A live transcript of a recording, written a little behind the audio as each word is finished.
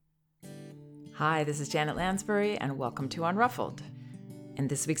Hi, this is Janet Lansbury, and welcome to Unruffled. In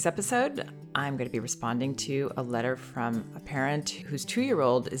this week's episode, I'm going to be responding to a letter from a parent whose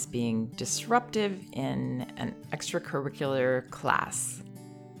 2-year-old is being disruptive in an extracurricular class.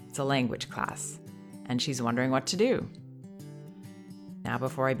 It's a language class, and she's wondering what to do. Now,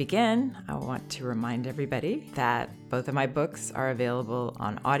 before I begin, I want to remind everybody that both of my books are available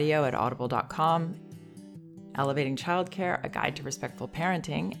on audio at audible.com. Elevating Childcare, A Guide to Respectful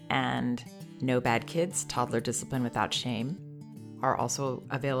Parenting, and No Bad Kids, Toddler Discipline Without Shame are also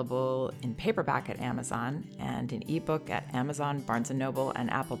available in paperback at Amazon and in ebook at Amazon, Barnes & Noble,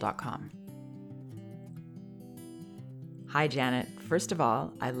 and Apple.com. Hi, Janet. First of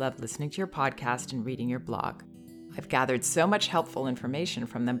all, I love listening to your podcast and reading your blog. I've gathered so much helpful information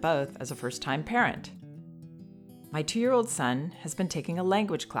from them both as a first-time parent. My 2-year-old son has been taking a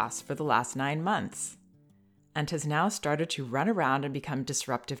language class for the last 9 months and has now started to run around and become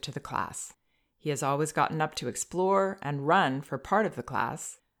disruptive to the class. He has always gotten up to explore and run for part of the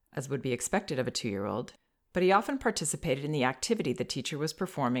class, as would be expected of a 2-year-old, but he often participated in the activity the teacher was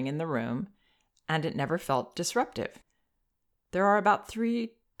performing in the room, and it never felt disruptive. There are about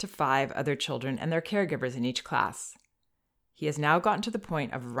 3 to 5 other children and their caregivers in each class. He has now gotten to the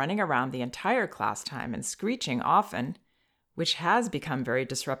point of running around the entire class time and screeching often, which has become very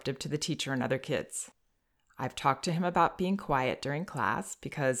disruptive to the teacher and other kids. I've talked to him about being quiet during class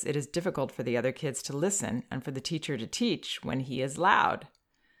because it is difficult for the other kids to listen and for the teacher to teach when he is loud.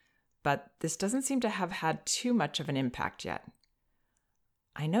 But this doesn't seem to have had too much of an impact yet.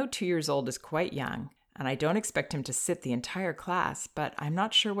 I know 2 years old is quite young, and I don't expect him to sit the entire class, but I'm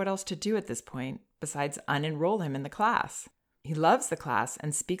not sure what else to do at this point besides unenroll him in the class. He loves the class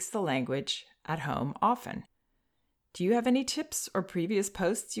and speaks the language at home often. Do you have any tips or previous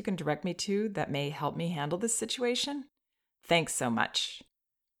posts you can direct me to that may help me handle this situation? Thanks so much.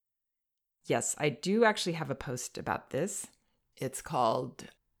 Yes, I do actually have a post about this. It's called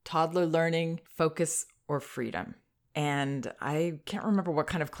Toddler Learning, Focus, or Freedom. And I can't remember what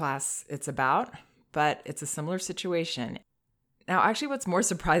kind of class it's about, but it's a similar situation. Now, actually, what's more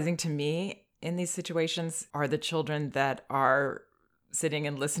surprising to me in these situations are the children that are sitting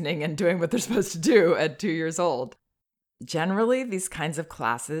and listening and doing what they're supposed to do at 2 years old. Generally, these kinds of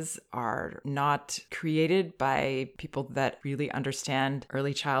classes are not created by people that really understand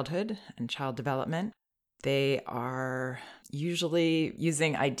early childhood and child development. They are usually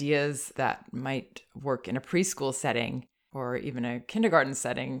using ideas that might work in a preschool setting or even a kindergarten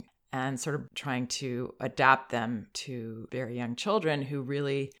setting and sort of trying to adapt them to very young children who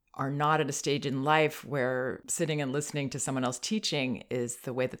really are not at a stage in life where sitting and listening to someone else teaching is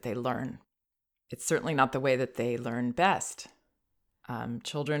the way that they learn. It's certainly not the way that they learn best.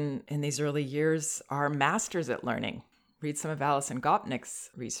 Children in these early years are masters at learning. Read some of Alison Gopnik's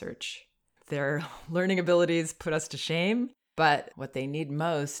research. Their learning abilities put us to shame, but what they need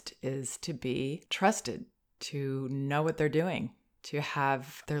most is to be trusted, to know what they're doing, to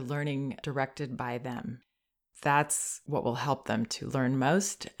have their learning directed by them. That's what will help them to learn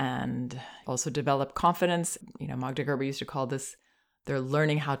most and also develop confidence. Magda Gerber used to call this, they're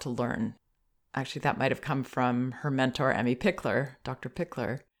learning how to learn. Actually, that might have come from her mentor, Emmy Pickler, Dr.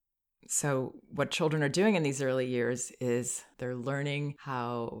 Pickler. So what children are doing in these early years is they're learning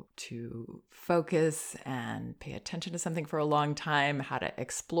how to focus and pay attention to something for a long time, how to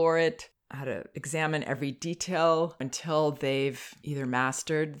explore it, how to examine every detail until they've either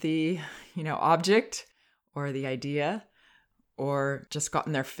mastered the, object or the idea or just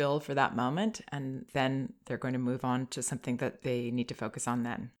gotten their fill for that moment. And then they're going to move on to something that they need to focus on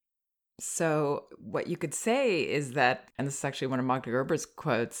then. So what you could say is that, and this is actually one of Magda Gerber's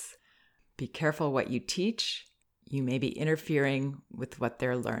quotes, be careful what you teach. You may be interfering with what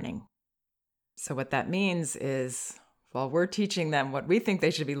they're learning. So what that means is, while we're teaching them what we think they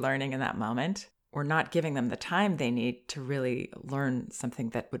should be learning in that moment, we're not giving them the time they need to really learn something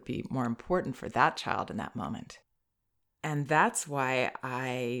that would be more important for that child in that moment. And that's why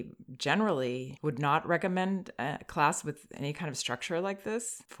I generally would not recommend a class with any kind of structure like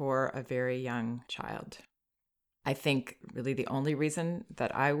this for a very young child. I think really the only reason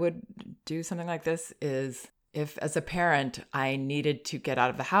that I would do something like this is if, as a parent, I needed to get out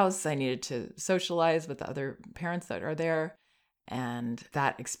of the house, I needed to socialize with the other parents that are there, and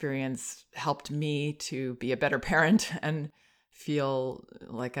that experience helped me to be a better parent and feel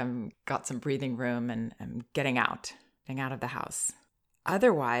like I'm got some breathing room and I'm getting out of the house.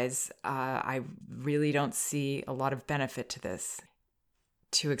 Otherwise, I really don't see a lot of benefit to this.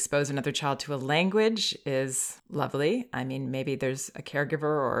 To expose another child to a language is lovely. I mean, maybe there's a caregiver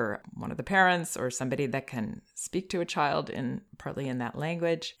or one of the parents or somebody that can speak to a child partly in that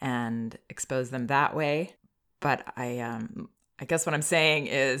language and expose them that way. But I guess what I'm saying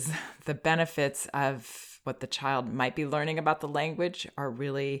is the benefits of what the child might be learning about the language are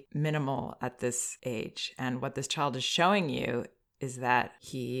really minimal at this age. And what this child is showing you is that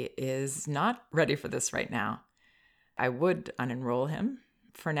he is not ready for this right now. I would unenroll him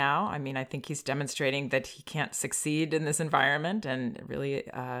for now. I mean, I think he's demonstrating that he can't succeed in this environment, and really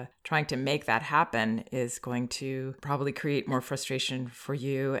trying to make that happen is going to probably create more frustration for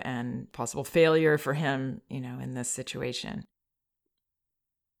you and possible failure for him, in this situation.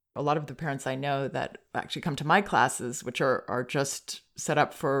 A lot of the parents I know that actually come to my classes, which are just set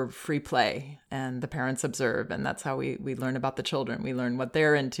up for free play, and the parents observe, and that's how we learn about the children. We learn what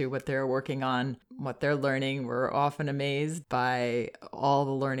they're into, what they're working on, what they're learning. We're often amazed by all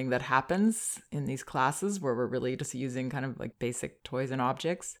the learning that happens in these classes where we're really just using kind of like basic toys and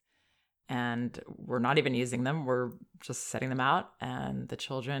objects. And we're not even using them. We're just setting them out, and the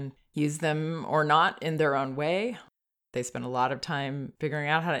children use them or not in their own way. They spend a lot of time figuring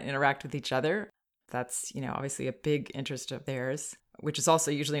out how to interact with each other. That's, obviously a big interest of theirs, which is also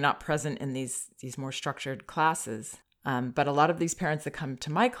usually not present in these more structured classes. But a lot of these parents that come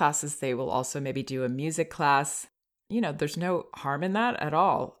to my classes, they will also maybe do a music class. There's no harm in that at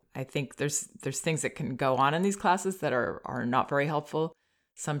all. I think there's things that can go on in these classes that are not very helpful.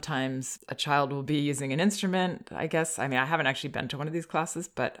 Sometimes a child will be using an instrument, I guess. I mean, I haven't actually been to one of these classes,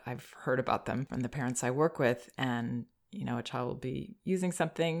 but I've heard about them from the parents I work with. And a child will be using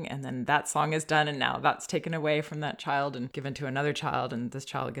something, and then that song is done, and now that's taken away from that child and given to another child, and this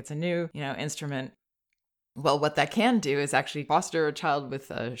child gets a new, instrument. Well, what that can do is actually foster a child with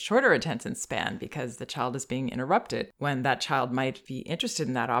a shorter attention span, because the child is being interrupted when that child might be interested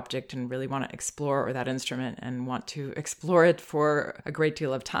in that object and really want to explore, or that instrument, and want to explore it for a great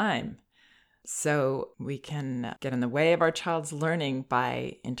deal of time. So we can get in the way of our child's learning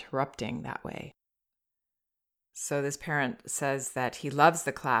by interrupting that way. So this parent says that he loves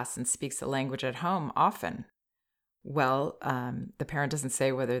the class and speaks the language at home often. Well, the parent doesn't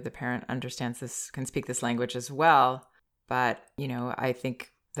say whether the parent understands this, can speak this language as well. But, I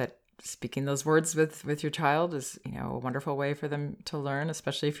think that speaking those words with your child is, a wonderful way for them to learn,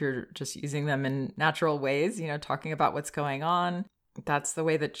 especially if you're just using them in natural ways, talking about what's going on. That's the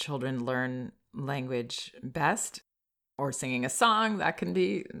way that children learn language best. Or singing a song, that can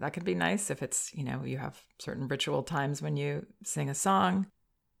be nice if it's, you have certain ritual times when you sing a song.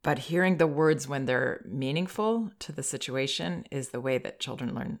 But hearing the words when they're meaningful to the situation is the way that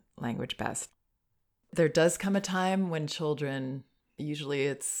children learn language best. There does come a time when children, usually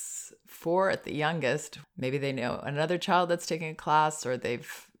it's 4 at the youngest, maybe they know another child that's taking a class, or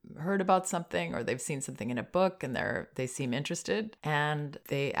they've heard about something, or they've seen something in a book and they seem interested, and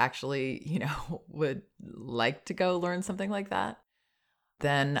they actually, would like to go learn something like that.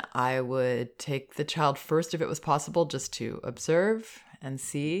 Then I would take the child first, if it was possible, just to observe and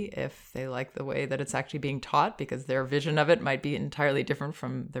see if they like the way that it's actually being taught, because their vision of it might be entirely different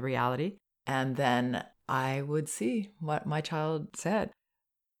from the reality. And then I would see what my child said.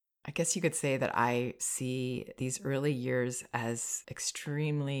 I guess you could say that I see these early years as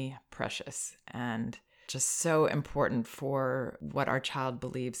extremely precious and just so important for what our child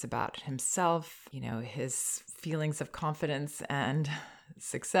believes about himself, his feelings of confidence and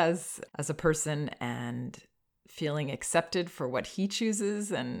success as a person, and feeling accepted for what he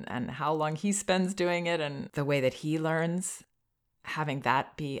chooses and how long he spends doing it and the way that he learns. Having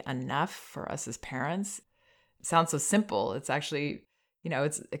that be enough for us as parents. It sounds so simple. It's actually,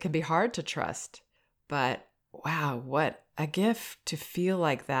 it can be hard to trust, but wow, what a gift to feel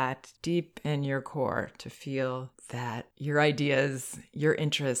like that deep in your core, to feel that your ideas, your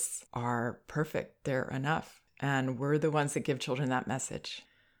interests are perfect. They're enough. And we're the ones that give children that message.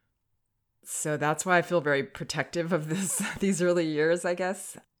 So that's why I feel very protective of these early years, I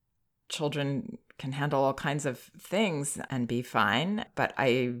guess. Children can handle all kinds of things and be fine, but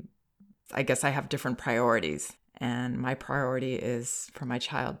I guess I have different priorities. And my priority is for my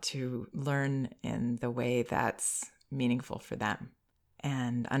child to learn in the way that's meaningful for them,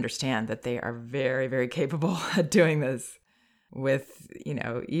 and understand that they are very, very capable at doing this with,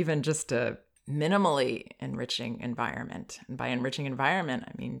 even just a minimally enriching environment. And by enriching environment,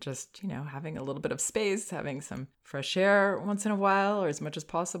 I mean just, having a little bit of space, having some fresh air once in a while, or as much as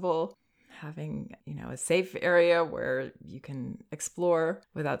possible, having, a safe area where you can explore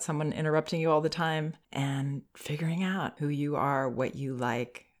without someone interrupting you all the time, and figuring out who you are, what you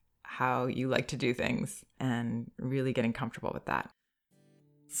like, how you like to do things, and really getting comfortable with that.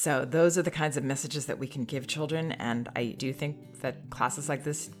 So those are the kinds of messages that we can give children, and I do think that classes like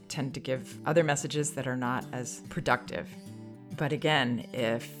this tend to give other messages that are not as productive. But again,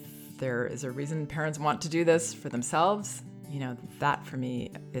 if there is a reason parents want to do this for themselves, that for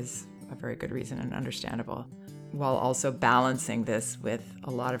me is a very good reason and understandable, while also balancing this with a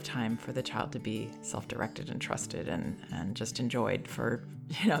lot of time for the child to be self-directed and trusted and just enjoyed for,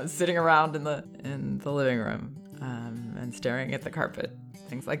 sitting around in the living room and staring at the carpet,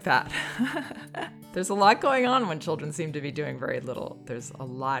 things like that. There's a lot going on when children seem to be doing very little. There's a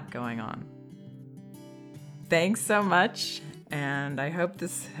lot going on. Thanks so much, and I hope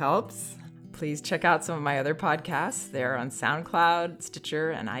this helps. Please check out some of my other podcasts. They're on SoundCloud,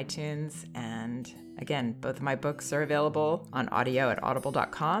 Stitcher, and iTunes. And again, both of my books are available on audio at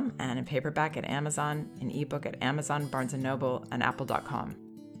audible.com and in paperback at Amazon, in ebook at Amazon, Barnes & Noble, and apple.com.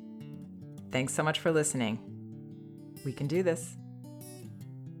 Thanks so much for listening. We can do this.